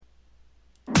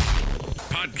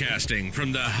Podcasting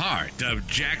from the heart of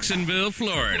Jacksonville,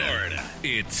 Florida.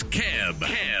 It's Keb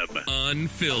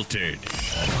Unfiltered.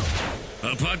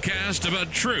 A podcast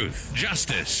about truth,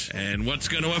 justice, and what's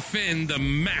going to offend the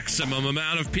maximum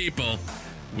amount of people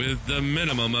with the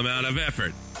minimum amount of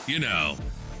effort. You know,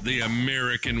 the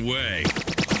American way.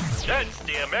 That's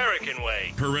the American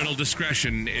way. Parental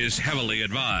discretion is heavily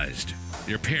advised.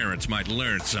 Your parents might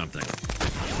learn something.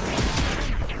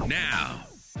 Now,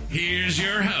 here's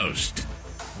your host,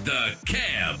 the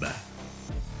Keb.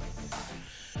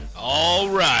 All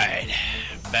right,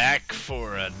 back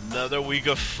for another week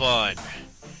of fun.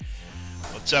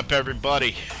 What's up,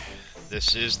 everybody?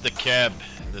 This is the Keb.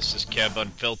 This is Keb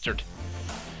Unfiltered,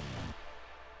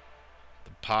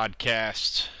 the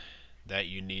podcast that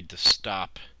you need to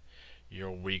stop your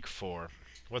week for.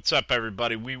 What's up,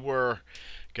 everybody? We were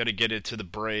going to get into the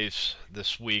Braves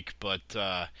this week, but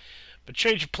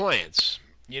change of plans.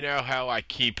 You know how I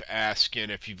keep asking,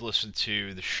 if you've listened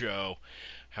to the show,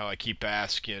 how I keep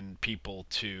asking people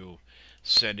to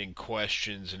send in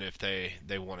questions, and if they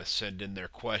want to send in their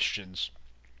questions,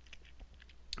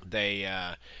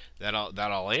 that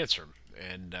I'll answer them,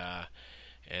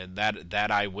 and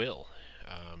that I will.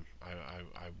 I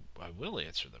will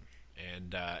answer them.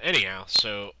 And anyhow,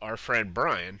 so our friend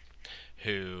Brian,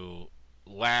 who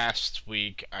last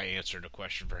week I answered a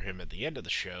question for him at the end of the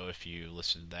show, if you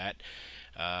listened to that,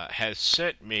 has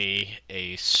sent me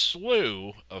a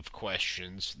slew of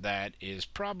questions that is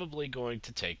probably going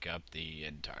to take up the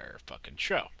entire fucking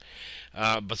show.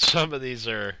 But some of these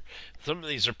are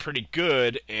pretty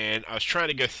good, and I was trying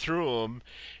to go through them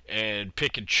and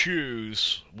pick and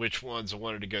choose which ones I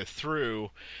wanted to go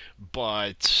through,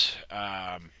 but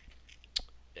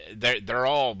they're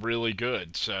all really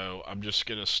good. So I'm just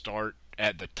gonna start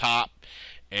at the top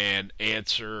and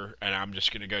answer, and I'm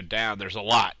just gonna go down. There's a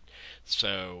lot,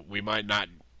 so we might not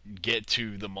get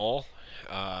to them all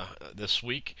this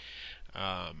week.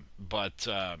 But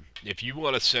if you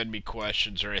want to send me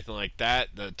questions or anything like that,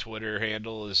 the Twitter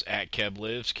handle is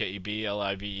 @KebLives,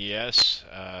 KEBLIVES.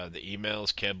 The email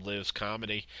is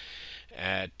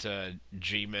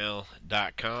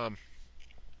keblivescomedy@gmail.com.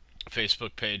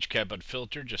 Facebook page, Keb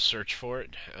Unfiltered. Just search for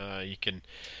it. You can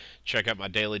check out my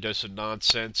daily dose of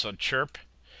nonsense on Chirp.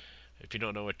 If you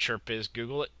don't know what Chirp is,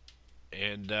 Google it.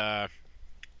 And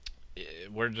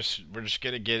we're just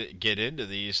gonna get into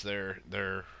these.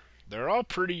 They're all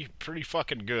pretty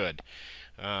fucking good.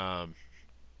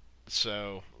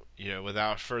 So, you know,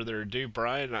 without further ado,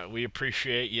 Brian, we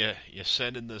appreciate you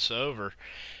sending this over,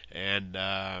 and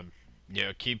you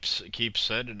know, keep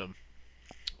sending them.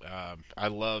 I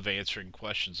love answering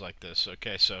questions like this.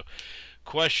 Okay, so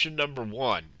question number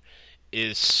 1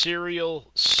 is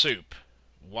cereal soup.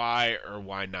 Why or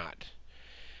why not?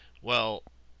 Well,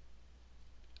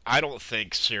 I don't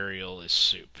think cereal is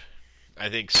soup. I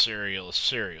think cereal is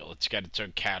cereal. It's got its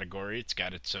own category. It's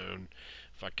got its own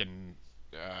fucking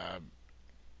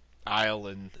aisle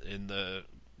in the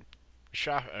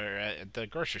shop or at the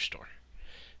grocery store.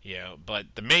 You know,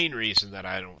 but the main reason that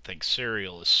I don't think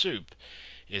cereal is soup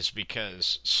is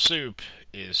because soup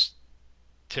is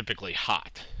typically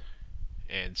hot,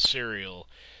 and cereal,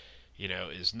 you know,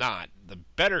 is not. The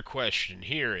better question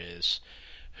here is,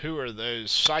 who are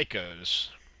those psychos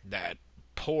that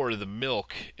pour the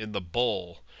milk in the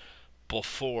bowl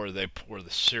before they pour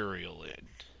the cereal in?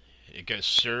 It goes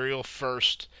cereal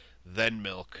first, then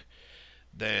milk,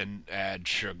 then add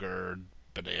sugar,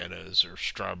 bananas, or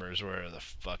strawberries, whatever the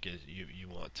fuck is you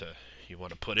want to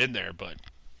put in there. But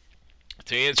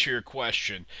to answer your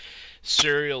question,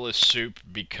 cereal is soup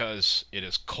because it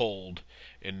is cold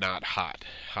and not hot.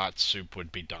 Hot soup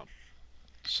would be dumb.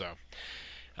 So,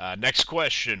 next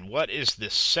question. What is the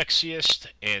sexiest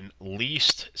and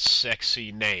least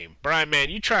sexy name? Brian,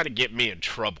 man, you trying to get me in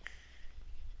trouble.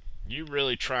 You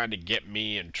really trying to get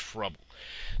me in trouble.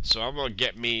 So I'm going to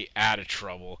get me out of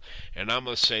trouble, and I'm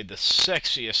going to say the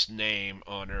sexiest name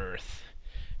on earth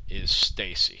is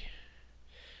Stacy.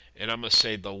 And I'm going to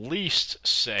say the least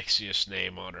sexiest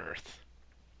name on earth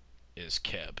is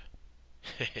Keb.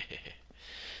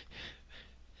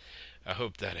 I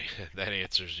hope that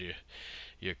answers you.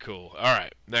 You're cool. All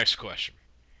right, next question.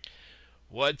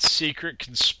 What secret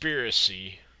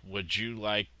conspiracy would you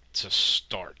like to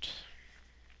start?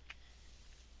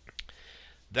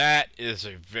 That is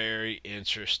a very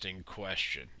interesting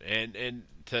question. And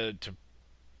to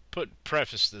put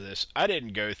preface to this, I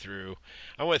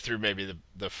went through maybe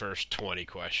the first 20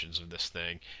 questions of this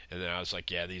thing, and then I was like,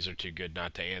 yeah, these are too good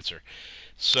not to answer.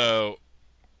 So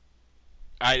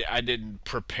I didn't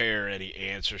prepare any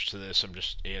answers to this. I'm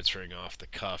just answering off the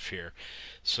cuff here.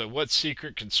 So, what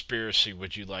secret conspiracy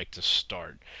would you like to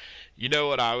start? You know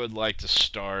what I would like to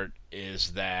start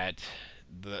is that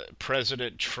the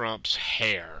President Trump's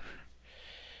hair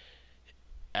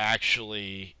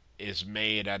actually is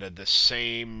made out of the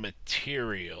same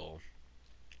material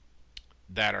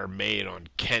that are made on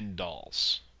Ken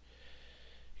dolls.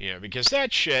 You know, because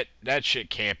that shit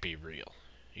can't be real.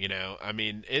 You know, I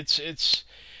mean, it's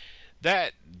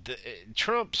that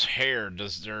Trump's hair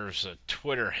deserves a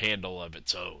Twitter handle of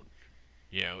its own.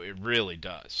 You know, it really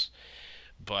does.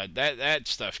 But that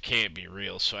stuff can't be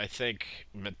real. So I think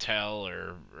Mattel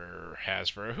or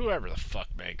Hasbro, whoever the fuck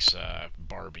makes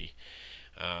Barbie,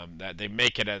 that they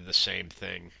make it out of the same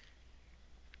thing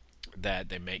that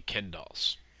they make Ken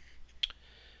dolls.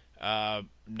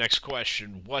 Next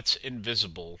question: what's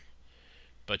invisible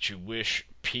but you wish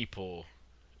people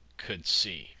could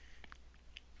see?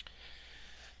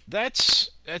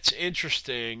 That's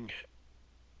interesting.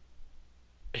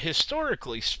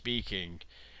 Historically speaking,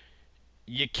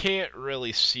 you can't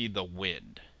really see the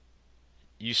wind.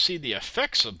 You see the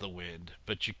effects of the wind,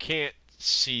 but you can't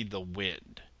see the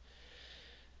wind.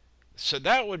 So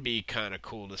that would be kind of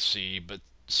cool to see, but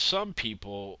some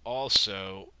people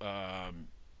also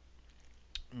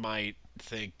might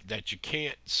think that you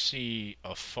can't see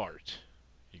a fart.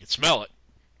 You can smell it,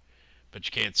 but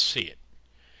you can't see it.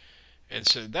 And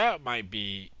so that might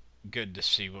be good to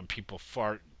see when people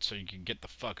fart so you can get the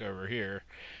fuck over here.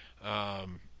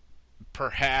 Um,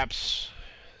 Perhaps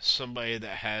somebody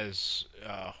that has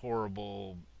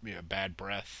horrible, bad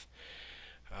breath.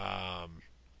 Um,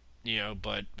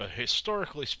 but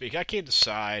historically speaking, I can't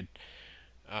decide.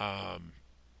 Um,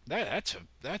 that's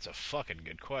a fucking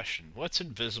good question. What's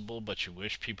invisible but you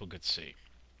wish people could see?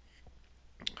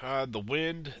 The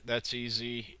wind. That's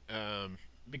easy.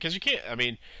 Because you can't. I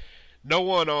mean, no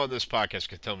one on this podcast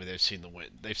can tell me they've seen the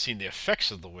wind. They've seen the effects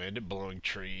of the wind and blowing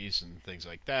trees and things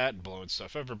like that and blowing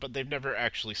stuff over, but they've never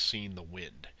actually seen the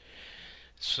wind.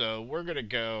 So we're going to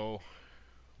go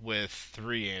with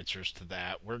three answers to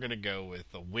that. We're going to go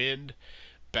with the wind,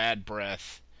 bad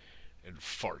breath, and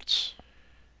farts.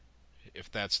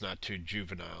 If that's not too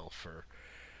juvenile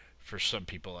for some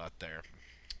people out there.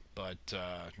 But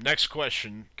next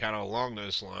question, kind of along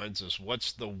those lines, is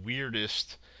what's the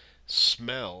weirdest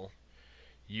smell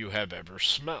you have ever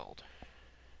smelled?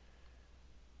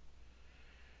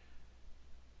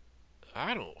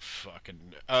 I don't fucking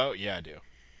know. Oh, yeah, I do.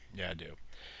 Yeah, I do.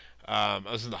 I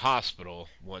was in the hospital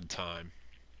one time,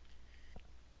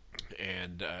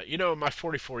 and, in my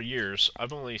 44 years,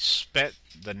 I've only spent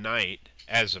the night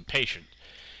as a patient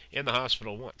in the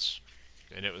hospital once.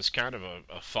 And it was kind of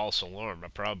a false alarm. I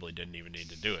probably didn't even need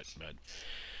to do it, but,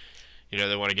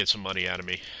 they want to get some money out of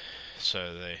me,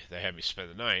 so they had me spend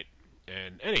the night.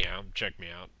 And anyhow, check me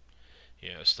out,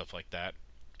 stuff like that.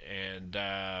 And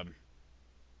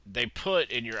they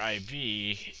put in your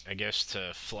IV, I guess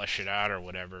to flush it out or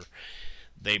whatever,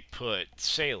 they put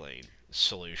saline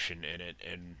solution in it.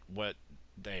 And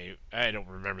I don't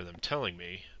remember them telling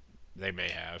me. They may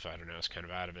have. I don't know. It's kind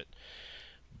of out of it.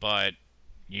 But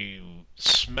you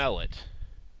smell it.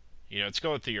 It's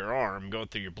going through your arm, going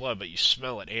through your blood, but you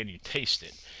smell it and you taste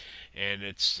it. And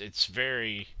it's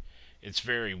very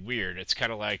weird. It's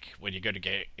kind of like when you go to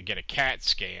get a CAT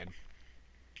scan.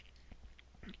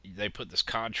 They put this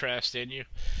contrast in you,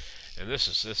 and this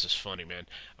is funny, man.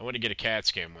 I went to get a CAT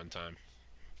scan one time,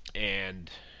 and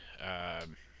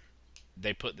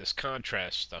they put this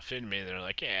contrast stuff in me, and they're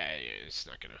like, "Yeah,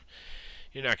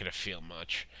 you're not gonna feel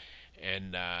much,"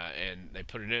 and they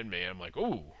put it in me, and I'm like,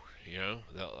 "Ooh." I'm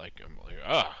like,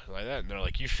 oh, like that. And they're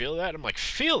like, you feel that? I'm like,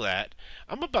 feel that?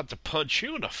 I'm about to punch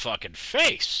you in the fucking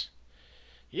face.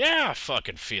 Yeah, I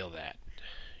fucking feel that.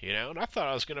 And I thought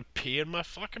I was going to pee in my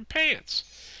fucking pants.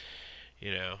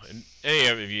 And any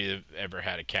of you have ever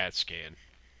had a CAT scan?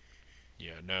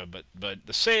 No, but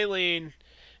the saline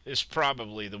is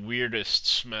probably the weirdest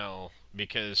smell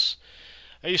because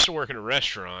I used to work in a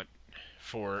restaurant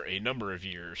for a number of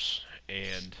years,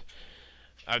 and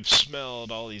I've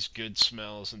smelled all these good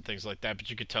smells and things like that, but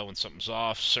you could tell when something's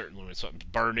off, certainly when something's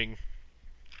burning.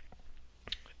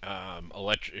 I've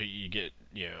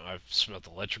smelled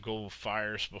electrical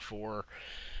fires before,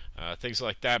 things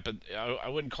like that, but I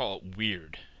wouldn't call it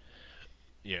weird.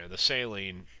 The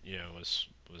saline,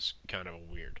 was kind of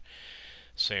a weird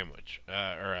sandwich,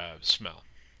 or smell.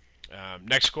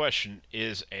 Next question,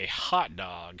 is a hot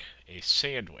dog a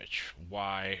sandwich?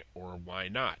 Why or why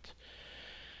not?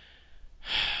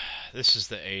 This is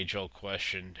the age-old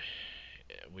question.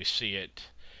 We see it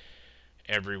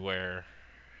everywhere.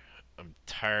 I'm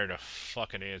tired of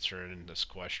fucking answering this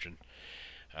question.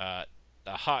 A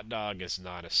hot dog is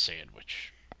not a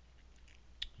sandwich.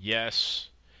 Yes,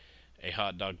 a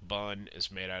hot dog bun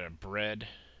is made out of bread,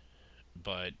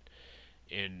 but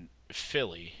in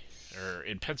Philly or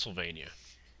in Pennsylvania,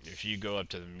 if you go up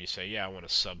to them and you say, "Yeah, I want a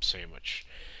sub sandwich,"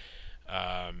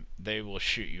 they will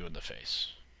shoot you in the face.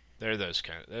 They're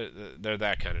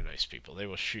that kind of nice people. They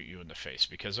will shoot you in the face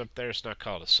because up there it's not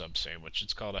called a sub sandwich.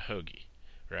 It's called a hoagie,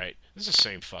 right? It's the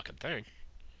same fucking thing,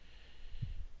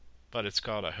 but it's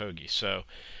called a hoagie. So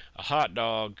a hot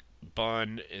dog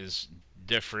bun is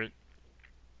different.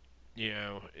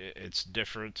 It's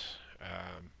different.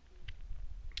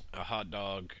 A hot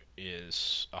dog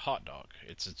is a hot dog.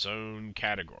 It's its own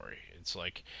category. It's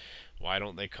like, why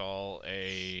don't they call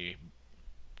a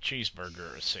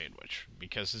cheeseburger a sandwich?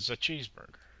 Because it's a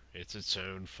cheeseburger. It's its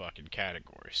own fucking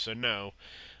category. So no,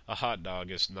 a hot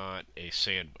dog is not a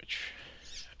sandwich.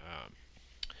 Um,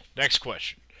 Next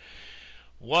question.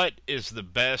 What is the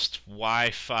best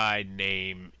Wi-Fi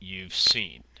name you've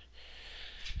seen?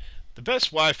 The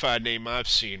best Wi-Fi name I've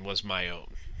seen was my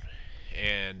own.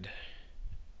 And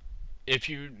if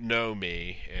you know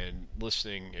me and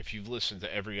if you've listened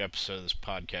to every episode of this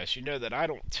podcast, you know that I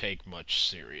don't take much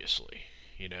seriously.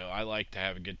 I like to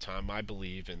have a good time. I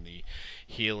believe in the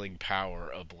healing power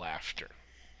of laughter.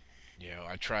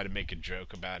 I try to make a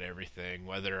joke about everything,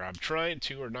 whether I'm trying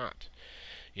to or not.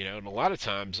 And a lot of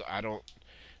times I don't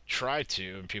try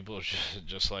to, and people are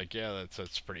just like, yeah,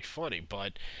 that's pretty funny.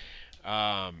 But,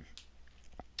 I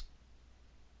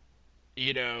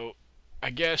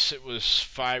guess it was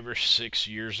 5 or 6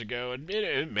 years ago, and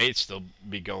it may still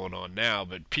be going on now,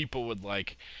 but people would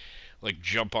like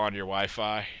jump on your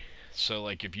Wi-Fi. So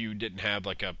like if you didn't have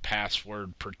like a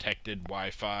password protected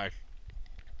Wi-Fi,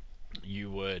 you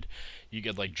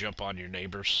could like jump on your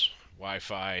neighbor's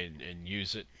Wi-Fi and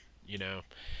use it,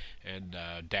 and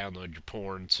download your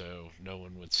porn so no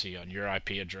one would see on your IP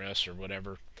address or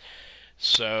whatever.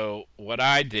 So what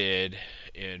I did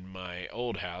in my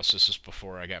old house, this is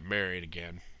before I got married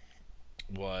again,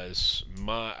 was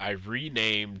I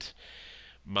renamed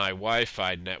my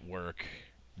Wi-Fi network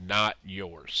Not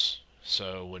Yours.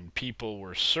 So when people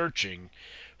were searching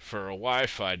for a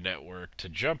Wi-Fi network to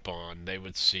jump on, they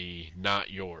would see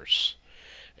Not Yours.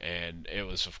 And it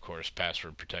was, of course,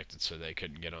 password protected, so they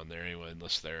couldn't get on there anyway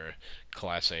unless they're a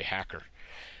Class A hacker.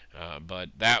 But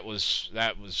that was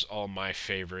all my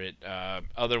favorite.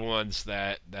 Other ones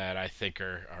that I think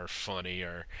are funny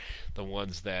are the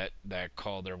ones that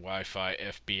call their Wi-Fi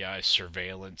FBI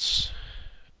surveillance.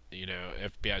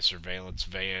 FBI surveillance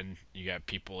van. You got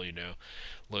people,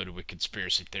 loaded with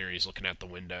conspiracy theories, looking out the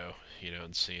window,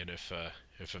 and seeing if a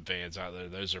van's out there.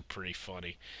 Those are pretty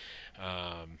funny.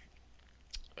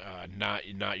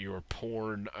 Not your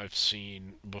porn I've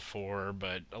seen before,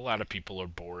 but a lot of people are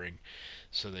boring,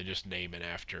 so they just name it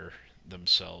after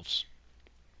themselves.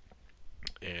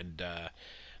 And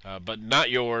but Not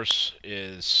Yours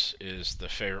is the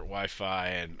favorite Wi-Fi,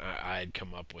 and I'd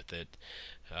come up with it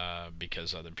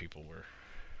because other people were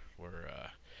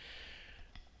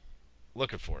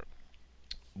looking for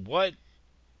it.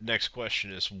 Next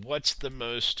question is, what's the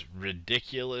most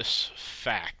ridiculous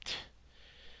fact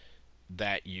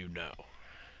that you know?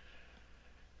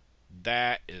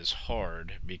 That is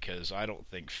hard because I don't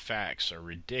think facts are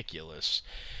ridiculous,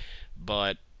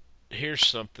 but here's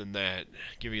something that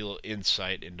give you a little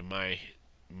insight into my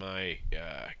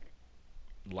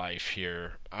life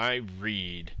here. I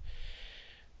read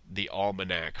the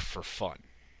almanac for fun.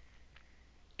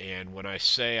 And when I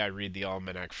say I read the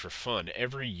almanac for fun,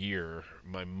 every year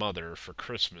my mother for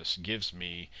Christmas gives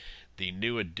me the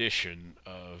new edition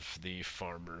of the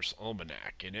Farmer's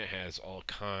Almanac, and it has all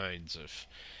kinds of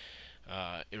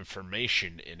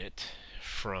information in it,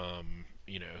 from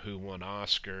who won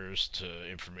Oscars to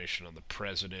information on the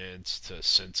presidents to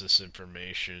census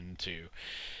information to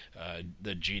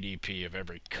the GDP of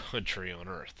every country on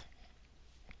earth.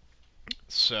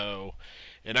 So,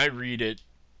 and I read it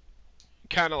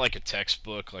kind of like a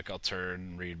textbook. Like I'll turn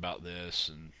and read about this,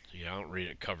 and I don't read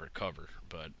it cover to cover,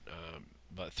 but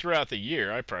throughout the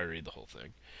year I probably read the whole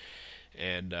thing,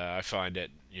 and I find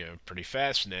it pretty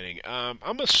fascinating.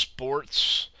 I'm a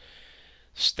sports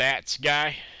stats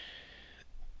guy,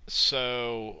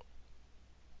 so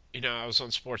I was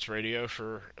on sports radio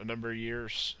for a number of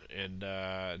years and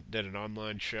did an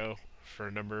online show for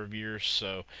a number of years,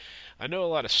 so I know a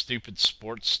lot of stupid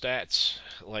sports stats.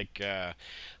 Like I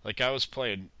was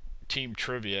playing team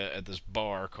trivia at this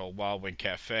bar called Wild Wing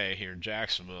Cafe here in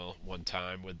Jacksonville one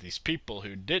time with these people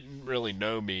who didn't really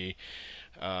know me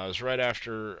It was right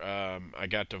after I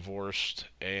got divorced,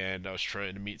 and I was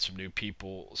trying to meet some new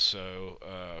people. So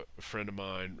a friend of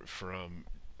mine from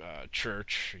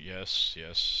church, yes,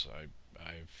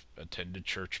 I've attended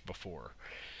church before.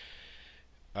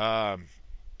 Um,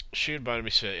 she invited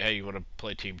me, said, "Hey, you want to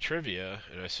play team trivia?"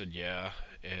 And I said, "Yeah."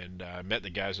 And I met the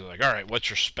guys, and they're like, "All right, what's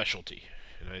your specialty?"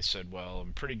 And I said, "Well,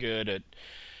 I'm pretty good at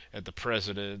the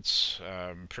presidents.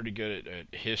 I'm pretty good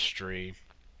at history.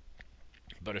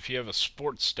 But if you have a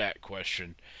sports stat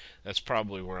question, that's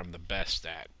probably where I'm the best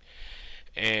at."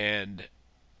 And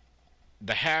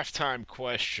the halftime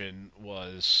question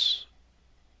was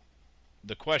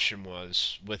the question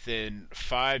was within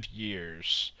 5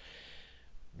 years,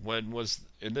 when was,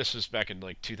 and this was back in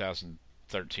like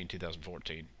 2013,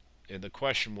 2014, and the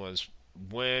question was,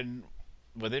 when,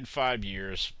 within 5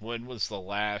 years, when was the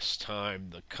last time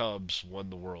the Cubs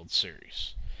won the World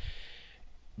Series?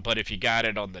 But if you got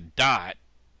it on the dot,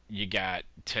 you got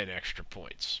 10 extra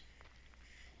points.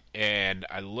 And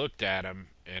I looked at him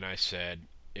and I said,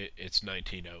 it's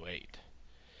 1908.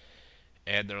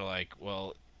 And they're like,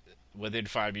 well, within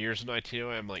 5 years of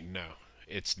 1908? I'm like, no,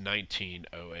 it's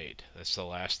 1908. That's the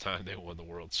last time they won the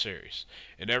World Series.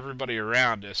 And everybody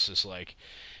around us is like,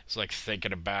 it's like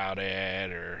thinking about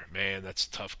it, or man, that's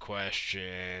a tough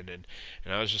question. And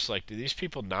I was just like, do these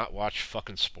people not watch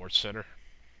fucking Sports Center?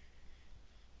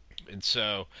 And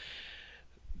so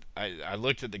I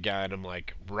looked at the guy and I'm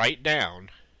like, write down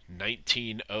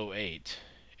 1908,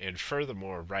 and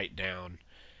furthermore, write down,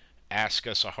 ask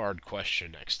us a hard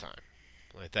question next time,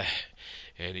 like that.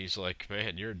 And he's like,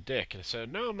 man, you're a dick. And I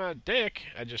said, no, I'm not a dick.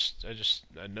 I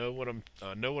know what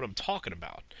I'm talking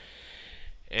about.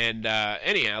 And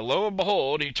anyhow, lo and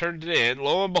behold, he turned it in.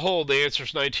 Lo and behold, the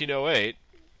answer's 1908,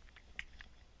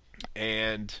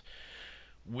 and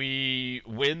we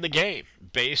win the game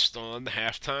based on the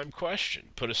halftime question.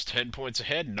 Put us 10 points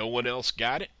ahead. No one else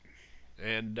got it.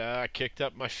 And I kicked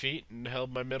up my feet and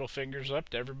held my middle fingers up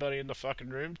to everybody in the fucking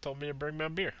room. Told me to bring my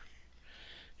beer.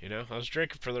 You know, I was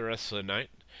drinking for the rest of the night.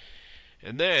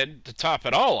 And then, to top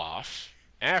it all off,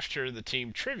 after the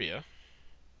team trivia,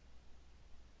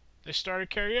 they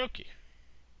started karaoke.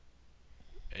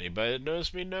 Anybody that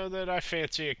knows me know that I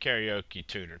fancy a karaoke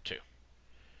tune or two.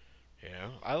 You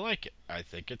know, I like it. I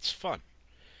think it's fun.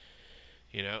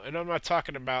 You know, and I'm not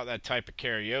talking about that type of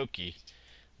karaoke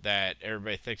that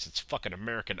everybody thinks it's fucking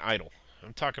American Idol.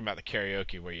 I'm talking about the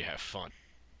karaoke where you have fun.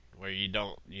 Where you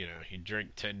don't, you know, you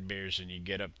drink 10 beers and you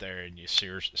get up there and you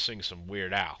sing some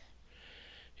Weird Al,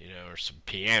 you know, or some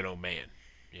Piano Man,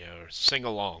 you know, or sing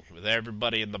along with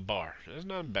everybody in the bar. There's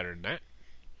nothing better than that.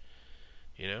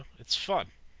 You know, it's fun.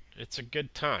 It's a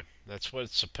good time. That's what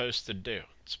it's supposed to do.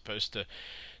 It's supposed to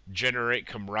generate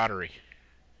camaraderie.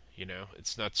 You know,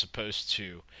 it's not supposed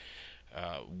to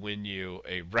win you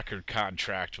a record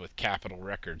contract with Capitol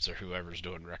Records or whoever's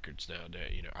doing records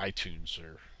nowadays. You know, iTunes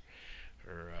or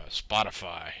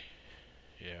Spotify,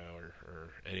 you know,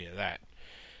 or any of that.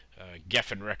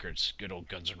 Geffen Records, good old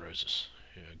Guns N' Roses,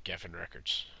 you know, Geffen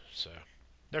Records. So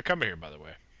they're coming here, by the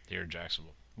way, here in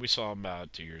Jacksonville. We saw them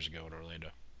about 2 years ago in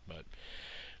Orlando, but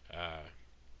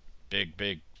big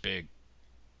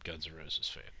Guns N' Roses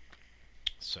fan.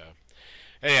 So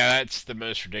yeah, that's the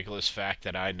most ridiculous fact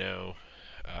that I know.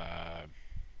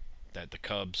 That the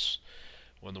Cubs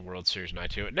won the World Series in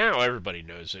 1908. Now everybody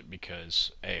knows it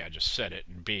because A, I just said it,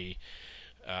 and B,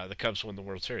 the Cubs won the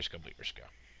World Series a couple of years ago.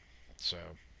 So,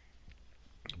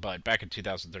 but back in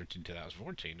 2013,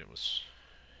 2014, it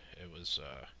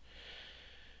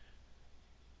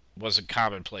wasn't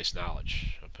commonplace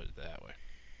knowledge. I'll put it that way.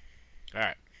 All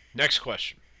right, next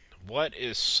question. What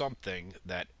is something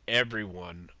that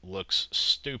everyone looks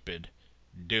stupid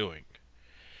doing?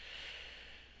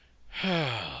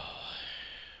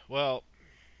 Well,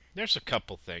 there's a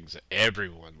couple things that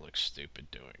everyone looks stupid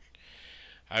doing.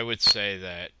 I would say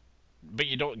that, but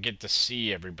you don't get to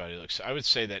see everybody looks. I would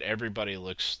say that everybody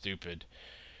looks stupid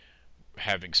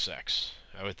having sex.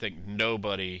 I would think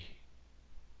nobody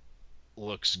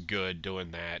looks good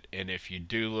doing that, and if you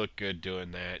do look good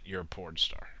doing that, you're a porn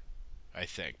star. I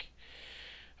think.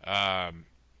 Um,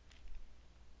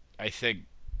 I think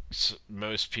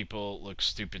most people look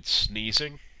stupid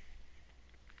sneezing.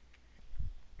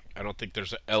 I don't think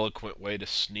there's an eloquent way to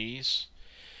sneeze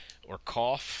or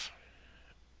cough.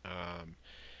 Um,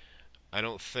 I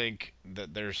don't think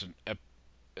that there's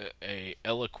a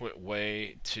eloquent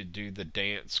way to do the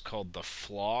dance called the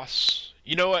floss.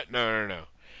 You know what? No.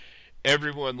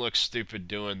 Everyone looks stupid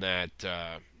doing that.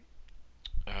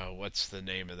 What's the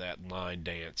name of that line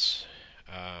dance?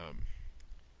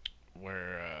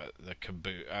 Where the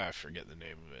caboose. I forget the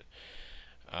name of it.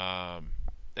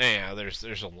 anyhow, there's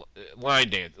a line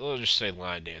dance. Let's just say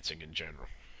line dancing in general.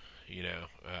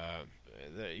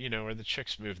 Where the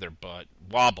chicks move their butt,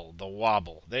 wobble, the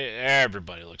wobble.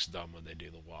 Everybody looks dumb when they do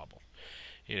the wobble.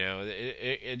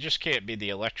 It just can't be the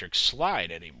electric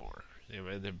slide anymore.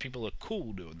 The people look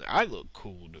cool doing that. I look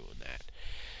cool doing that.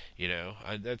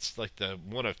 That's like the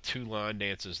one of two line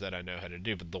dances that I know how to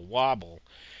do. But the wobble,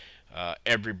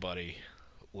 everybody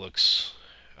looks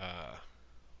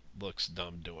looks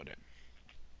dumb doing it.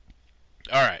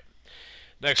 All right.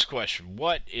 Next question.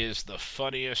 What is the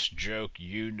funniest joke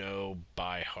you know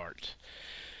by heart?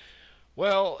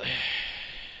 Well,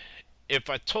 if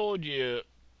I told you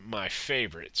my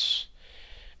favorites,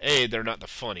 A, they're not the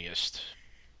funniest.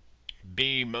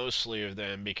 B, mostly of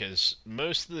them, because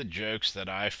most of the jokes that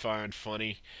I find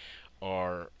funny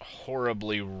are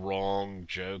horribly wrong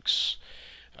jokes.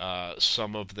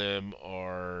 Some of them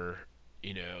are,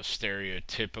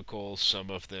 stereotypical. Some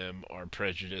of them are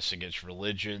prejudice against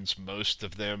religions. Most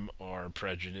of them are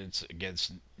prejudice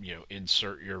against,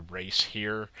 insert your race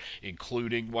here,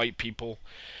 including white people.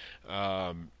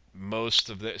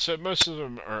 Most of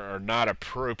them are not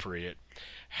appropriate.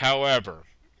 However,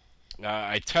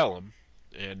 I tell them,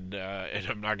 and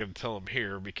I'm not going to tell them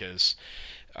here because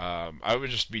I would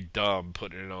just be dumb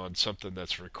putting it on something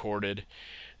that's recorded,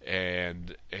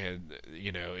 and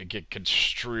it get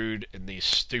construed, and these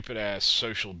stupid ass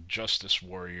social justice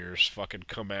warriors fucking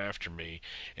come after me.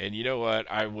 And you know what?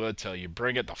 I would tell you,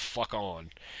 bring it the fuck on,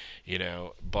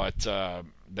 but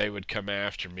they would come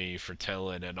after me for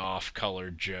telling an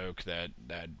off-color joke that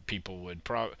people would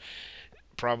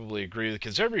probably agree with,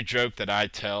 because every joke that I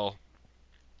tell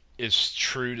is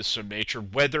true to some nature,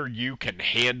 whether you can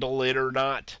handle it or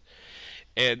not.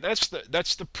 And that's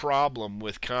the problem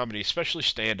with comedy, especially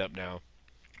stand-up now,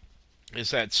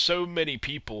 is that so many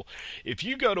people, if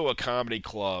you go to a comedy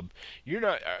club, you're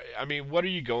not, I mean, what are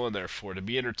you going there for? To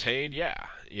be entertained? Yeah.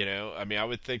 I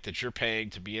would think that you're paying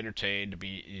to be entertained,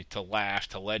 to laugh,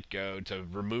 to let go, to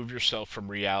remove yourself from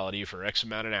reality for X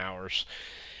amount of hours.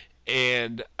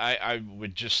 And I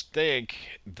would just think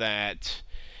that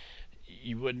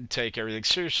you wouldn't take everything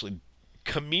seriously.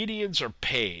 Comedians are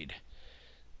paid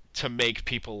to make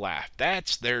people laugh.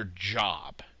 That's their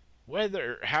job.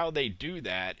 How they do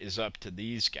that is up to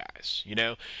these guys.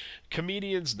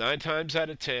 Comedians 9 times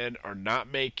out of 10 are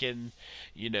not making,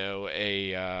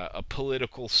 a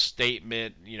political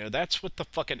statement. That's what the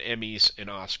fucking Emmys and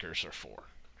Oscars are for.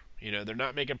 They're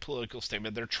not making a political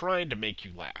statement. They're trying to make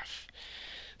you laugh.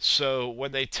 So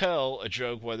when they tell a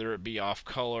joke, whether it be off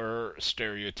color,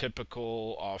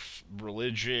 stereotypical, off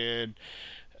religion,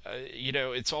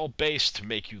 it's all based to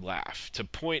make you laugh, to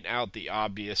point out the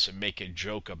obvious and make a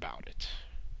joke about it.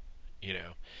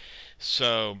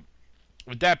 So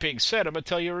with that being said, I'm gonna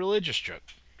tell you a religious joke,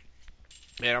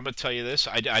 and I'm gonna tell you this.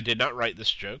 I did not write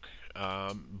this joke,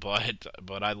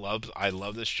 but I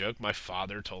love this joke. My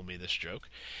father told me this joke,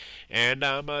 and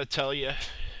I'm gonna tell you,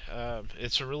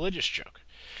 it's a religious joke.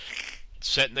 It's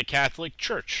set in the Catholic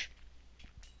Church.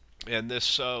 And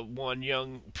this one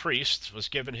young priest was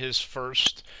given his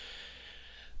first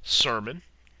sermon,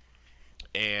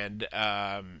 and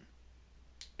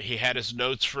he had his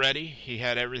notes ready. He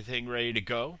had everything ready to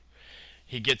go.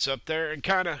 He gets up there and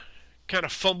kind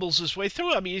of fumbles his way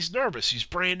through. I mean, he's nervous. He's a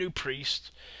brand new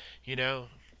priest.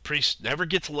 Priest never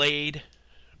gets laid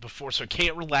before, so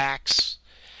can't relax.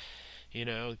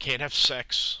 Can't have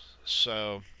sex.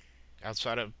 So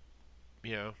outside of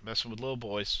messing with little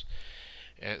boys.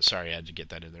 Sorry, I had to get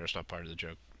that in there. It's not part of the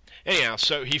joke. Anyhow,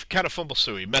 so he kind of fumbles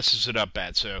through. He messes it up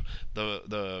bad. So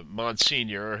the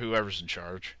Monsignor, or whoever's in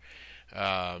charge,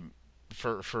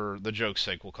 for the joke's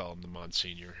sake, we'll call him the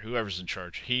Monsignor. Whoever's in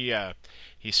charge, he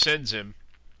sends him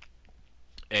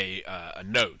a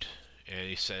note, and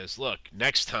he says, "Look,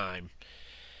 next time,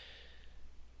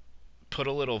 put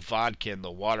a little vodka in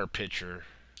the water pitcher,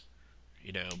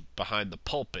 behind the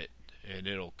pulpit, and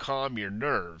it'll calm your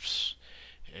nerves,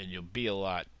 and you'll be a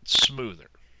lot smoother."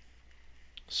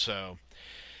 So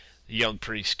the young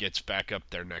priest gets back up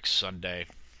there next Sunday,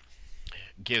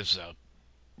 gives a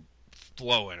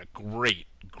great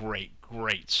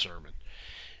sermon,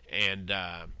 and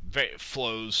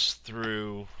flows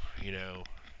through,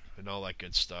 and all that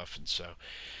good stuff. And so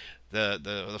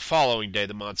the following day,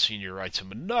 the Monsignor writes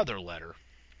him another letter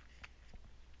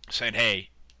saying, "Hey,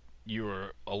 you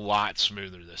were a lot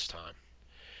smoother this time,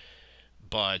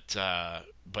 but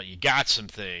you got some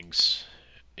things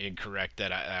incorrect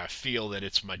that I feel that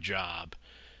it's my job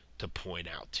to point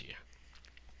out to you.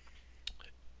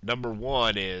 Number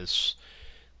one is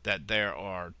that there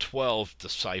are 12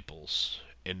 disciples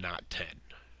and not 10.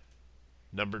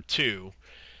 Number two,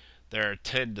 there are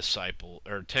 10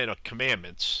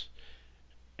 commandments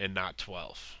and not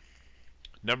 12.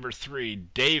 Number 3,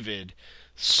 David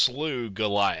slew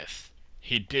Goliath.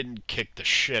 He didn't kick the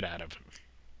shit out of him.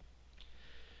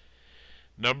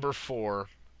 Number 4,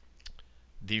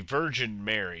 the Virgin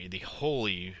Mary, the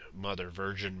Holy Mother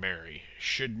Virgin Mary,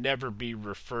 should never be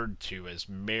referred to as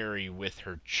Mary with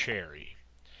her cherry.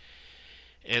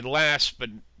 And last but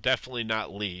definitely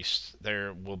not least,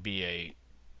 there will be a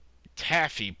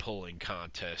taffy pulling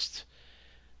contest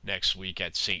next week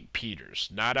at St. Peter's.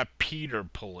 Not a Peter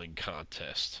pulling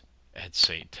contest at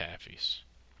St. Taffy's.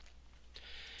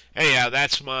 Anyhow,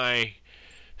 that's my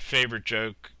favorite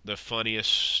joke, the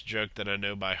funniest joke that I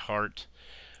know by heart.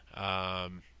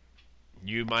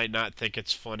 You might not think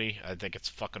it's funny. I think it's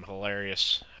fucking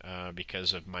hilarious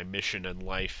because of my mission in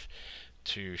life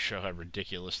to show how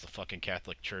ridiculous the fucking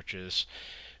Catholic Church is.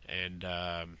 And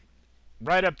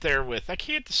right up there with, I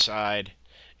can't decide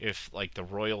if like the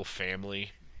royal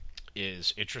family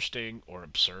is interesting or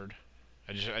absurd.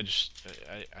 I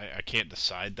can't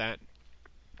decide that.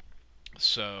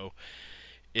 So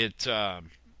it's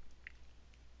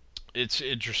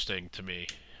interesting to me,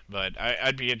 but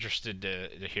I'd be interested to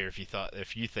hear if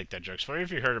you think that joke's funny.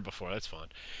 If you heard it before, that's fine.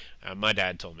 My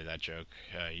dad told me that joke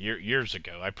years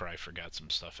ago. I probably forgot some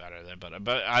stuff out of that,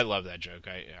 but I love that joke.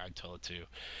 I tell it to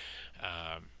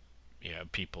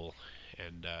people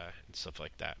and stuff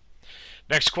like that.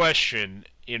 Next question: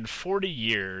 in 40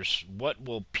 years, what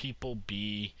will people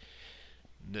be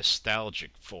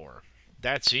nostalgic for?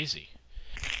 That's easy.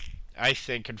 I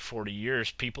think in 40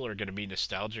 years, people are going to be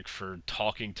nostalgic for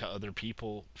talking to other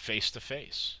people face to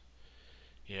face.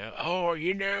 You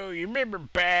remember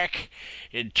back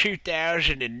in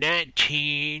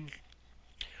 2019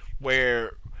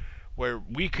 where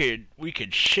we could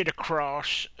sit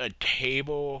across a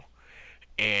table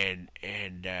and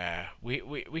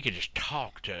we could just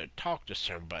talk to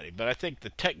somebody. But I think the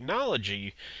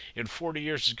technology in 40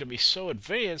 years is going to be so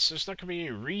advanced, there's not going to be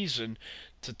any reason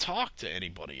to talk to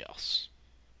anybody else.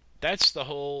 That's the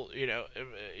whole,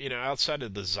 outside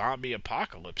of the zombie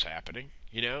apocalypse happening,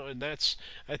 and that's,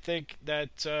 I think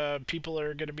that people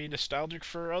are going to be nostalgic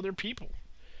for other people.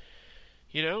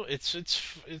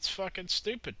 It's fucking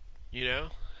stupid,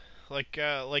 like,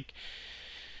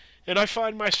 and I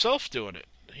find myself doing it,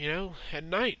 at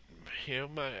night.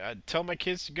 I tell my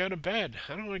kids to go to bed.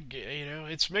 I don't want to get,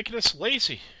 it's making us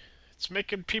lazy. It's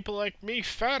making people like me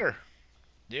fatter.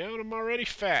 And I'm already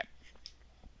fat.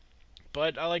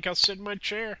 But I'll sit in my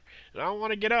chair, and I don't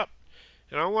want to get up,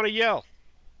 and I don't want to yell.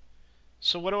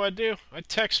 So what do? I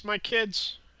text my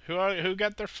kids who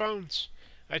got their phones.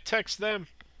 I text them,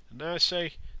 and I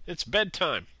say, it's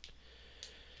bedtime.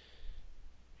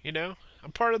 I'm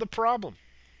part of the problem.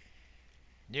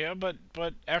 But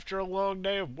after a long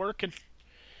day of working,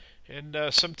 and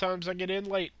sometimes I get in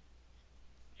late,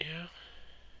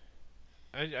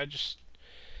 I just...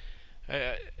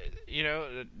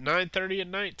 9:30 at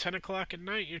night, 10 o'clock at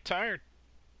night, you're tired.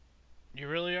 You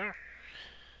really are.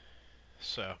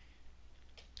 So,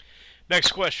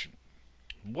 next question.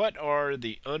 What are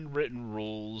the unwritten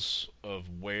rules of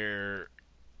where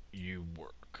you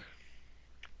work?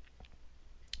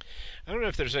 I don't know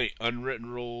if there's any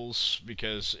unwritten rules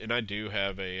and I do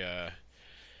have a,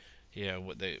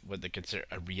 what they consider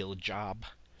a real job.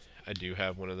 I do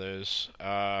have one of those.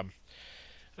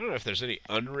 I don't know if there's any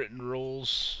unwritten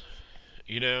rules,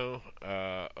 of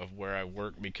where I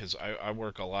work because I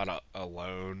work a lot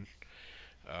alone.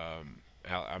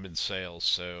 I'm in sales,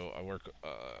 so I work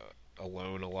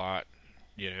alone a lot,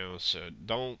 so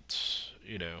don't,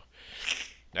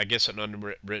 I guess an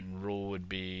unwritten rule would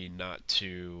be not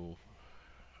to,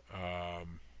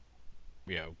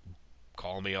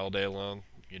 call me all day long,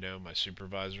 my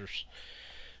supervisors.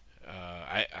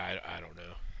 I don't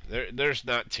know. There's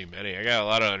not too many. I got a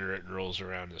lot of unwritten rules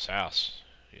around this house,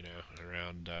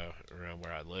 around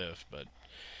where I live, but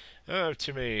I don't have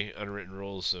too many unwritten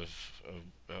rules of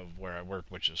where I work,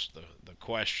 which is the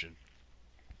question.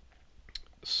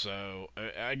 So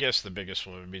I guess the biggest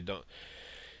one would be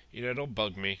don't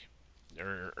bug me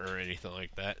or anything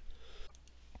like that.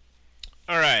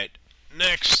 All right,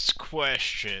 next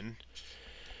question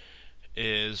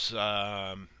is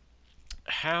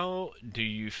how do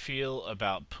you feel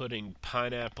about putting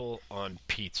pineapple on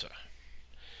pizza?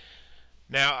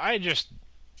 Now, I just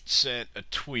sent a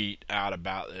tweet out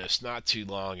about this not too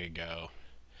long ago,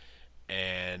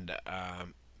 and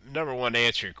number one, to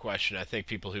answer your question, I think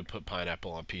people who put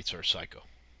pineapple on pizza are psycho.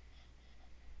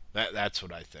 That's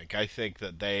what I think. I think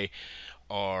that they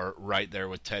are right there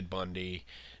with Ted Bundy,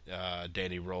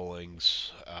 Danny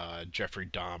Rawlings, Jeffrey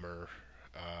Dahmer,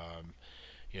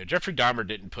 Jeffrey Dahmer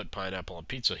didn't put pineapple on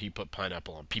pizza. He put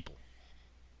pineapple on people.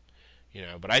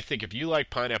 But I think if you like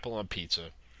pineapple on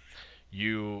pizza,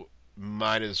 you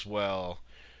might as well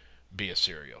be a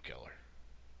serial killer.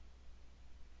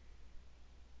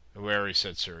 We already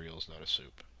said cereal is not a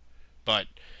soup. But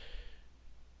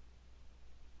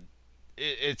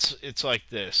it's like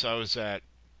this. I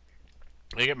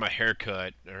get my hair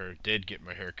cut, or did get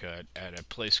my hair cut, at a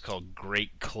place called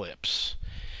Great Clips.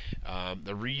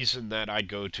 The reason that I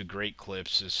go to Great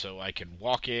Clips is so I can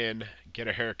walk in, get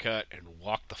a haircut, and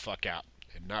walk the fuck out,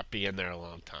 and not be in there a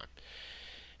long time.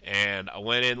 And I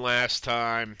went in last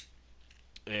time,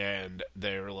 and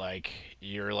they were like,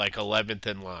 "You're like 11th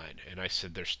in line," and I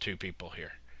said, "There's 2 people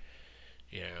here."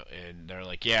 And they're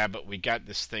like, "Yeah, but we got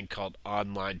this thing called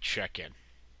online check-in."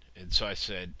 And so I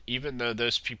said, even though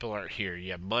those people aren't here,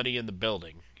 you have money in the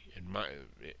building,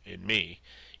 in me,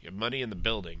 you have money in the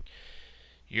building.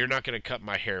 You're not going to cut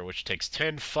my hair, which takes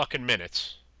 10 fucking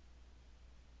minutes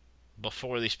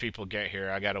before these people get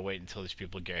here. I got to wait until these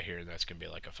people get here, and that's going to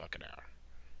be like a fucking hour.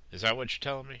 Is that what you're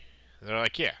telling me? And they're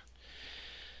like, yeah.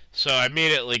 So I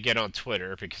immediately get on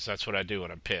Twitter, because that's what I do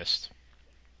when I'm pissed.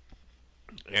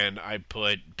 And I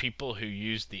put, people who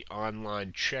use the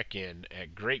online check-in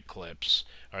at Great Clips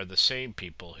are the same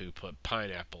people who put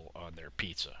pineapple on their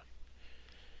pizza.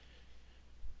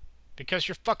 Because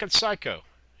you're fucking psycho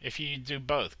if you do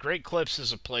both. Great Clips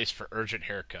is a place for urgent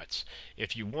haircuts.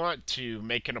 If you want to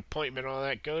make an appointment on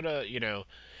that, go to,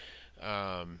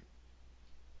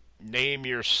 name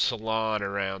your salon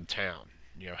around town.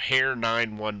 Hair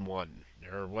 911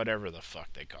 or whatever the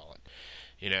fuck they call it.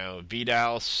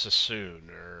 Vidal Sassoon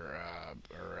or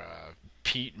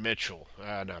Pete Mitchell.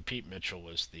 No, Pete Mitchell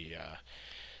was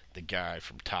the guy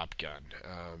from Top Gun.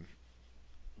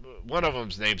 One of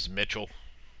them's name's Mitchell.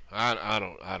 I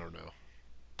don't know.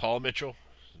 Paul Mitchell.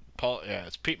 Yeah,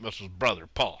 it's Pete Mitchell's brother,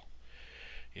 Paul.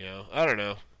 I don't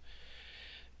know.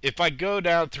 If I go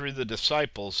down through the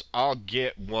disciples, I'll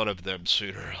get one of them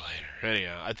sooner or later.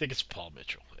 Anyhow, I think it's Paul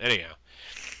Mitchell. Anyhow,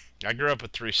 I grew up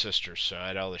with 3 sisters, so I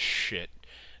had all this shit.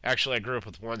 Actually, I grew up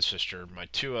with 1 sister. My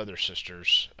 2 other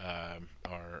sisters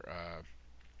are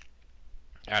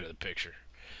out of the picture.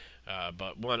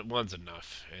 But one's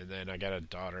enough. And then I got a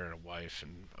daughter and a wife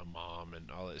and a mom and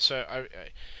all that. So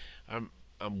I'm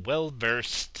well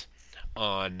versed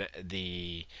on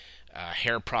the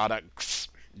hair products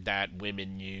that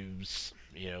women use.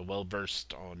 Well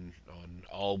versed on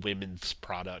all women's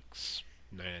products.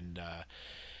 And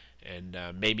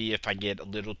maybe if I get a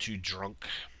little too drunk,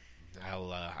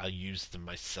 I'll use them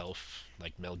myself,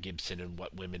 like Mel Gibson and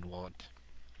What Women Want.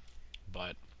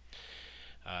 But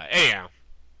anyhow,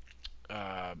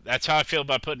 that's how I feel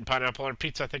about putting pineapple on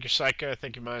pizza. I think you're psycho. I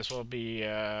think you might as well be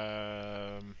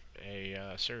a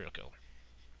serial killer.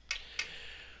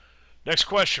 Next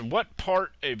question: what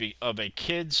part of a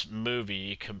kid's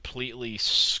movie completely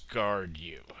scarred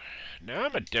you? Now,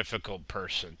 I'm a difficult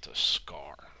person to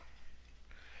scar.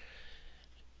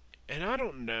 And I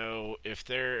don't know if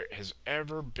there has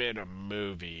ever been a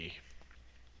movie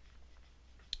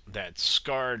that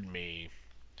scarred me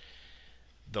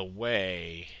the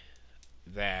way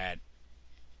that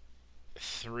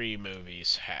 3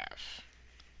 movies have.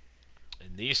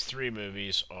 And these 3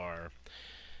 movies are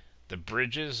The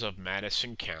Bridges of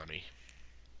Madison County,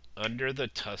 Under the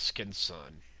Tuscan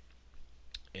Sun,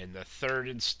 and the 3rd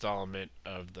installment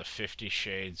of the 50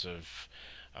 Shades of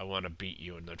I Want to Beat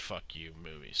You and Then Fuck You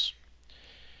movies.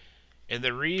 And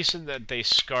the reason that they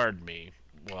scarred me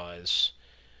was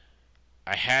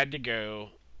I had to go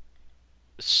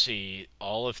see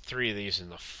all of 3 of these in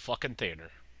the fucking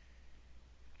theater.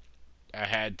 I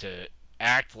had to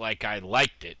act like I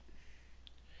liked it.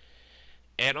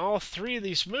 And all 3 of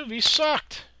these movies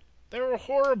sucked. They were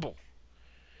horrible.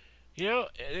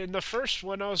 In the first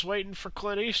one, I was waiting for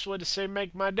Clint Eastwood to say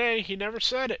 "Make My Day." He never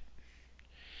said it.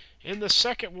 In the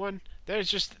second one,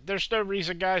 there's no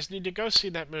reason guys need to go see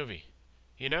that movie.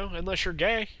 Unless you're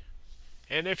gay.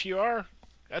 And if you are,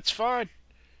 that's fine.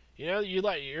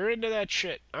 You're into that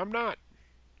shit. I'm not.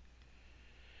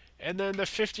 And then the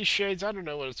 50 Shades, I don't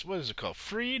know what is it called?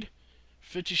 Freed?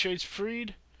 50 Shades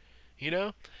Freed?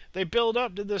 They build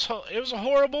up to this it was a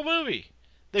horrible movie.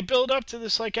 They build up to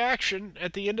this action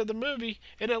at the end of the movie,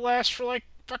 and it lasts for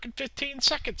fucking 15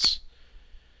 seconds.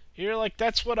 You're like,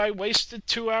 that's what I wasted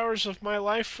 2 hours of my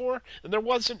life for? And there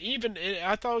wasn't even,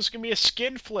 I thought it was going to be a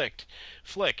skin flick.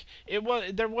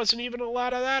 There wasn't even a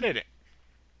lot of that in it.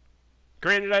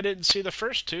 Granted, I didn't see the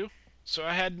first 2, so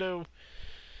I had no,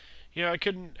 I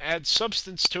couldn't add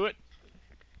substance to it.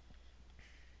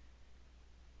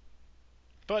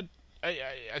 But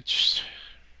I just,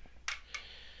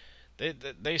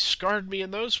 They scarred me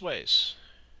in those ways,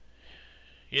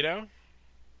 you know.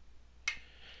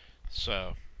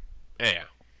 So yeah.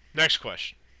 Next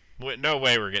question. No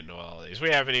way we're getting to all of these.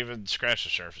 We haven't even scratched the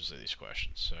surface of these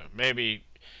questions. So maybe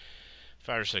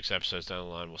 5 or 6 episodes down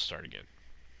the line we'll start again.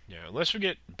 Yeah, unless we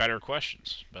get better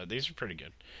questions. But these are pretty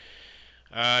good.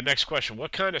 Next question.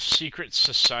 What kind of secret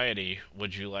society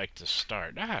would you like to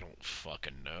start? I don't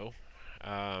fucking know.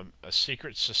 A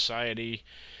secret society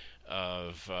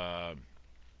of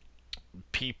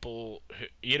people who,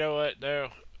 you know what, though?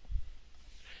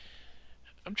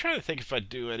 I'm trying to think if I'd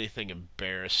do anything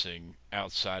embarrassing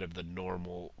outside of the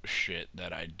normal shit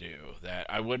that I do that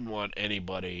I wouldn't want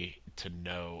anybody to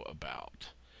know about.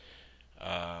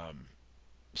 Um,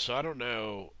 so I don't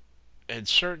know. And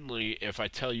certainly, if I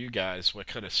tell you guys what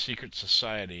kind of secret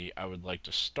society I would like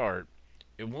to start,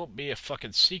 it won't be a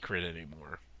fucking secret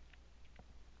anymore.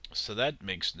 So that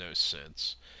makes no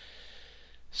sense.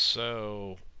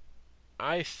 So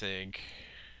I think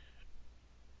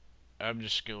I'm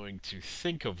just going to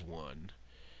think of one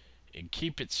and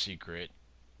keep it secret.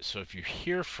 So if you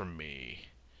hear from me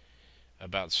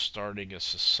about starting a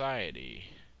society,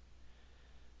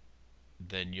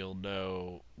 then you'll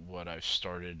know what I've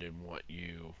started and want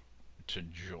you to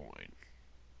join.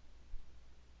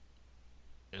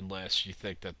 Unless you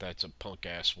think that that's a punk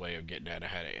ass way of getting at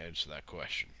how to answer that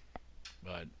question.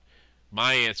 But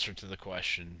my answer to the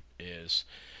question is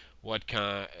what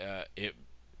kind.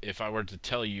 If I were to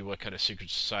tell you what kind of secret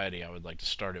society I would like to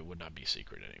start, it would not be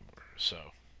secret anymore. So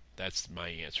that's my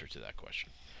answer to that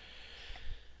question.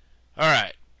 All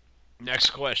right. Next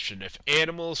question. If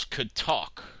animals could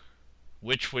talk,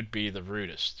 which would be the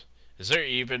rudest? Is there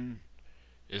even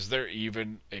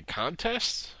a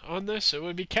contest on this? It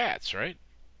would be cats, right?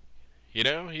 You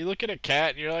know, you look at a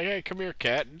cat and you're like, "Hey, come here,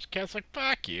 cat," and the cat's like,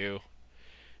 "Fuck you."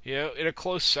 You know, in a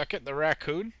close second, the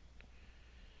raccoon.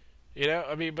 You know,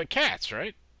 I mean, but cats,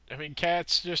 right? I mean,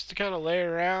 cats just to kind of lay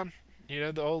around. You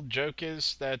know, the old joke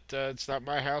is that it's not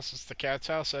my house, it's the cat's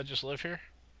house. I just live here.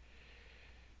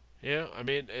 You know, I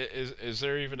mean, is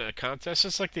there even a contest?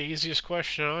 It's like the easiest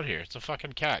question on here. It's a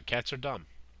fucking cat. Cats are dumb.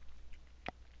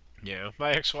 You know,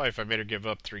 my ex-wife, I made her give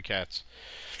up 3 cats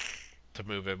to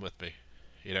move in with me.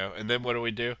 You know, and then what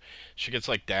do? She gets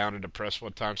like down and depressed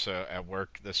one time. So at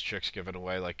work, this chick's giving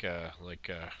away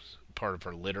part of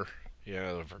her litter. You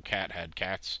know, if her cat had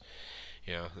cats.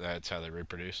 You know, that's how they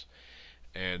reproduce.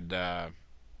 And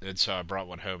so I brought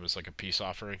one home as like a peace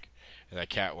offering, and that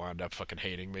cat wound up fucking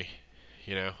hating me.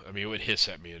 You know, I mean, it would hiss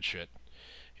at me and shit.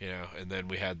 You know, and then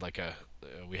we had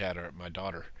my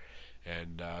daughter,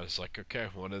 and I was like, okay,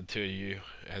 one of the two of you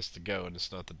has to go, and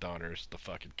it's not the daughter, it's the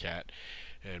fucking cat.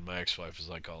 And my ex-wife was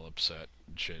like all upset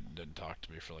and shit, and didn't talk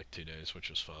to me for like 2 days,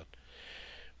 which was fun.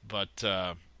 But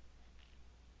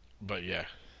yeah,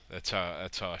 that's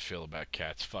how I feel about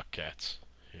cats. Fuck cats.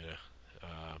 You know,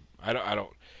 I don't.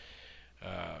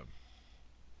 Uh,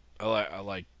 I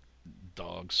like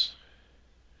dogs.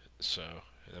 So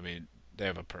I mean, they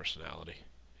have a personality.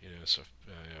 You know, so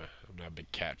I'm not a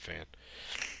big cat fan.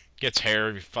 Gets hair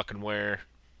if you fucking wear.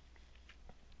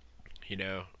 You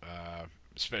know,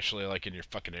 especially like in your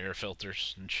fucking air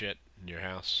filters and shit in your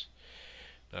house.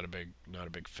 Not a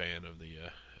big fan of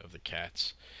the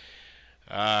cats.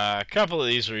 A couple of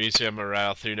these are easy. I'm gonna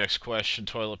rattle through. Next question: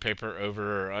 toilet paper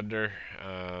over or under?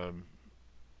 I'm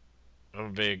a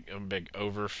big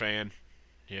over fan.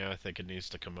 Yeah, I think it needs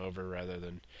to come over rather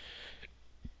than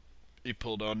be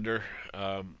pulled under.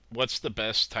 What's the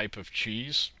best type of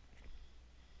cheese?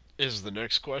 Is the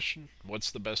next question.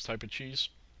 What's the best type of cheese?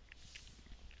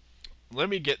 Let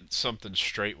me get something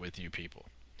straight with you people.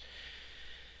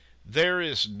 There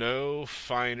is no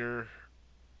finer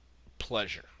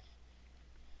pleasure,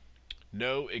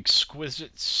 no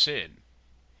exquisite sin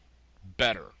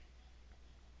better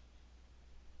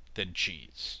than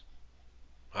cheese.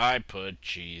 I put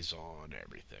cheese on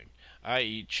everything. I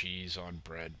eat cheese on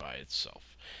bread by itself.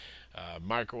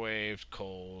 Microwaved,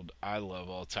 cold. I love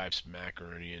all types of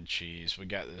macaroni and cheese. We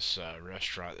got this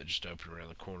restaurant that just opened around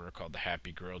the corner called the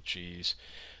Happy Grilled Cheese.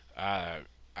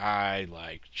 I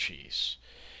like cheese.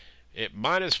 It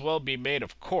might as well be made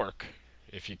of cork,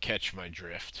 if you catch my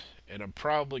drift. And I'm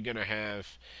probably going to have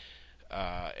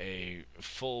a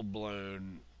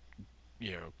full-blown,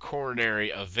 coronary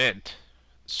event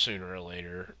sooner or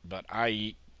later. But I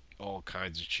eat all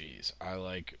kinds of cheese. I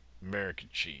like American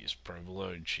cheese,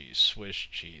 provolone cheese, Swiss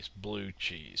cheese, blue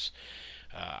cheese.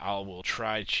 I will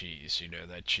try cheese,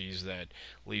 that cheese that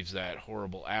leaves that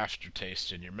horrible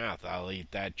aftertaste in your mouth. I'll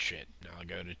eat that shit. I'll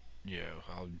go to,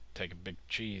 I'll take a big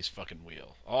cheese fucking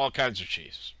wheel. All kinds of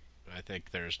cheese. I think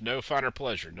there's no finer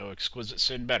pleasure, no exquisite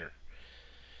sin better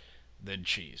than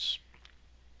cheese.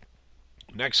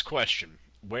 Next question.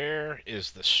 Where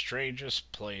is the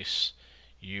strangest place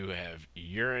you have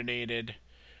urinated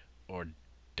or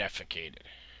defecated?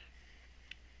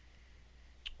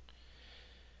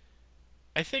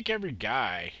 I think every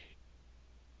guy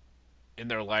in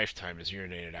their lifetime has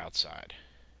urinated outside.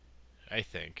 I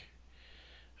think.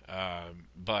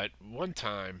 But one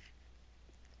time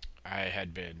I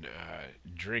had been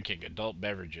drinking adult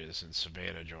beverages in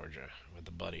Savannah, Georgia with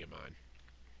a buddy of mine.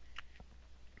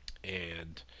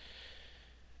 And,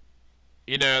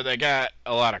 they got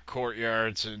a lot of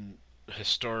courtyards in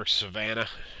historic Savannah.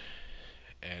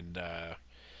 And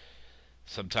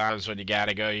sometimes when you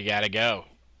gotta go, you gotta go.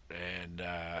 And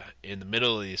in the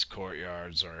middle of these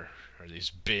courtyards are these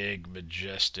big,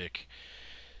 majestic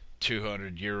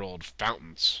 200-year-old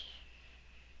fountains.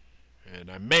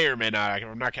 And I may or may not,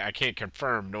 I can't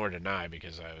confirm nor deny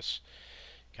because I was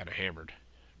kind of hammered.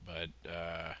 But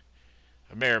I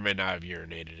may or may not have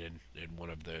urinated in one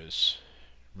of those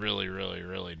really, really,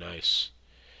 really nice,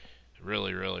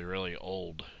 really, really, really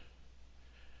old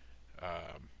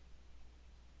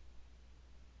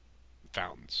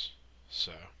fountains.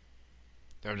 So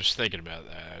I'm just thinking about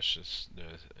that. It's just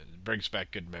it brings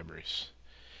back good memories.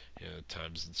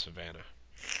 Times in Savannah.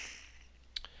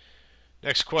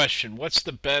 Next question. What's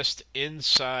the best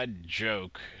inside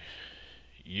joke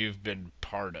you've been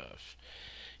part of?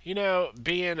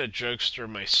 Being a jokester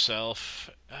myself,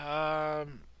 I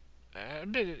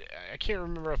can't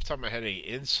remember off the top of my head any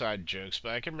inside jokes,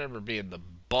 but I can remember being the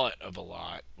butt of a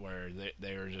lot where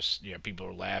they were just, people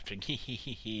were laughing,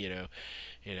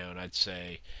 and I'd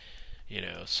say,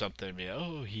 something,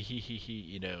 oh,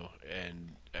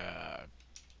 and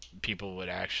people would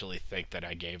actually think that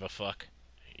I gave a fuck,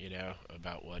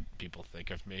 about what people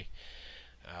think of me.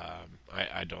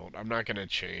 I don't. I'm not going to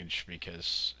change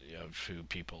because of who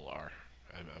people are.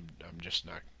 I'm just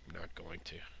not going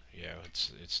to.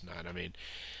 It's not. I mean,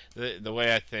 the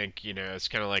way I think, it's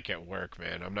kind of like at work,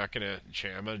 man. I'm not going to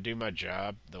change. I'm going to do my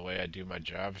job the way I do my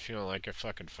job. If you don't like it,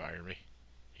 fucking fire me.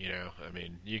 I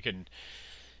mean, you can,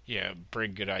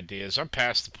 bring good ideas. I'm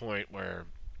past the point where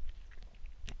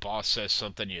boss says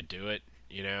something, you do it.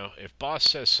 If boss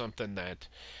says something that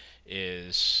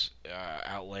is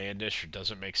outlandish or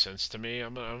doesn't make sense to me,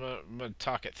 I'm gonna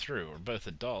talk it through. We're both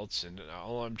adults, and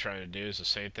all I'm trying to do is the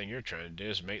same thing you're trying to do,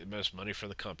 is make the most money for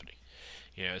the company.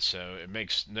 So it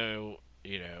makes no,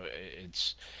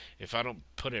 it's, if I don't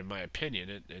put in my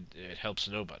opinion, it helps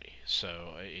nobody.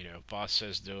 So if boss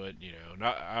says do it,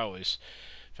 not I always.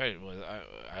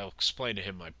 I'll explain to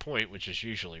him my point, which is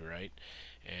usually right,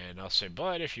 and I'll say,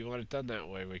 but if you want it done that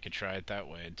way, we could try it that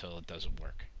way until it doesn't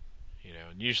work.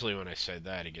 And usually when I say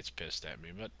that, he gets pissed at me,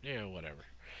 but, whatever.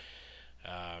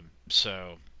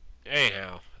 So,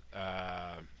 anyhow,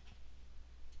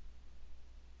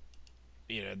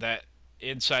 that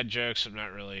inside jokes I'm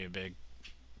not really a big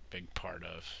part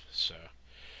of, so.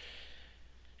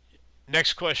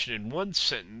 Next question. In one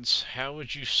sentence, how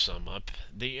would you sum up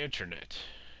the internet?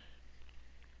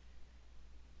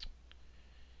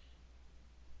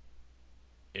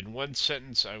 In one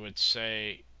sentence, I would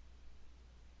say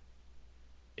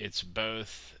it's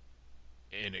both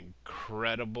an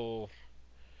incredible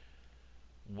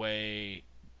way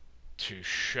to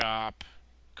shop,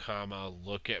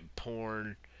 look at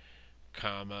porn,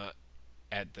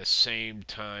 at the same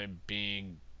time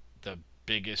being the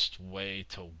biggest way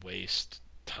to waste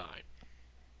time.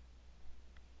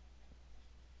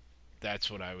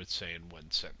 That's what I would say in one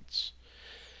sentence.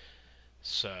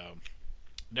 So,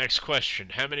 next question.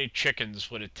 How many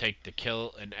chickens would it take to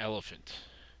kill an elephant?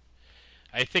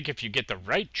 I think if you get the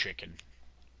right chicken,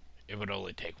 it would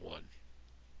only take one.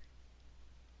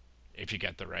 If you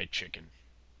get the right chicken.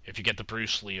 If you get the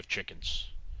Bruce Lee of chickens.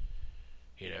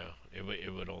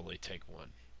 It would only take one.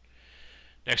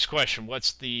 Next question.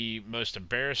 What's the most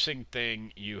embarrassing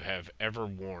thing you have ever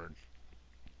worn?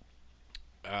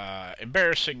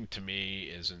 Embarrassing to me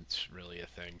isn't really a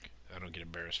thing. I don't get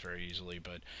embarrassed very easily,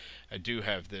 but I do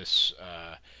have this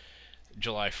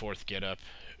July 4th Get Up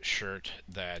shirt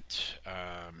that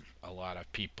a lot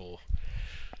of people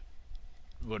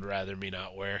would rather me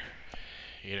not wear,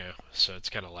 so it's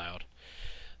kind of loud.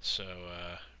 So,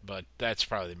 but that's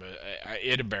probably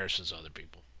it embarrasses other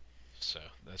people. So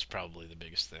that's probably the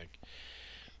biggest thing.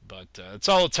 But that's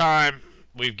all the time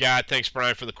we've got. Thanks,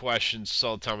 Brian, for the questions. That's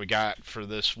all the time we got for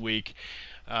this week.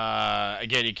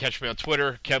 Again, you can catch me on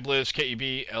Twitter, Keblives,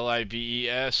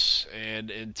 KEBLIVES. And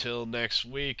until next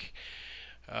week,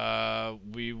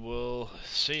 we will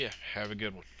see you. Have a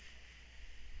good one.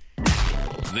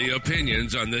 The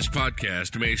opinions on this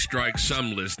podcast may strike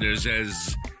some listeners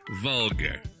as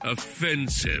vulgar,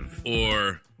 offensive,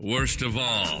 or, worst of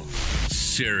all,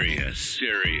 serious.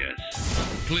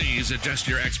 Please adjust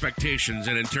your expectations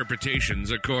and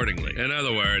interpretations accordingly. In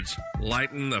other words,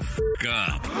 lighten the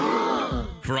up.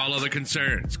 For all other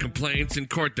concerns, complaints, and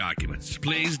court documents,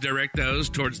 please direct those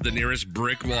towards the nearest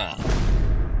brick wall.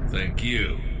 Thank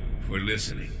you for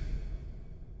listening.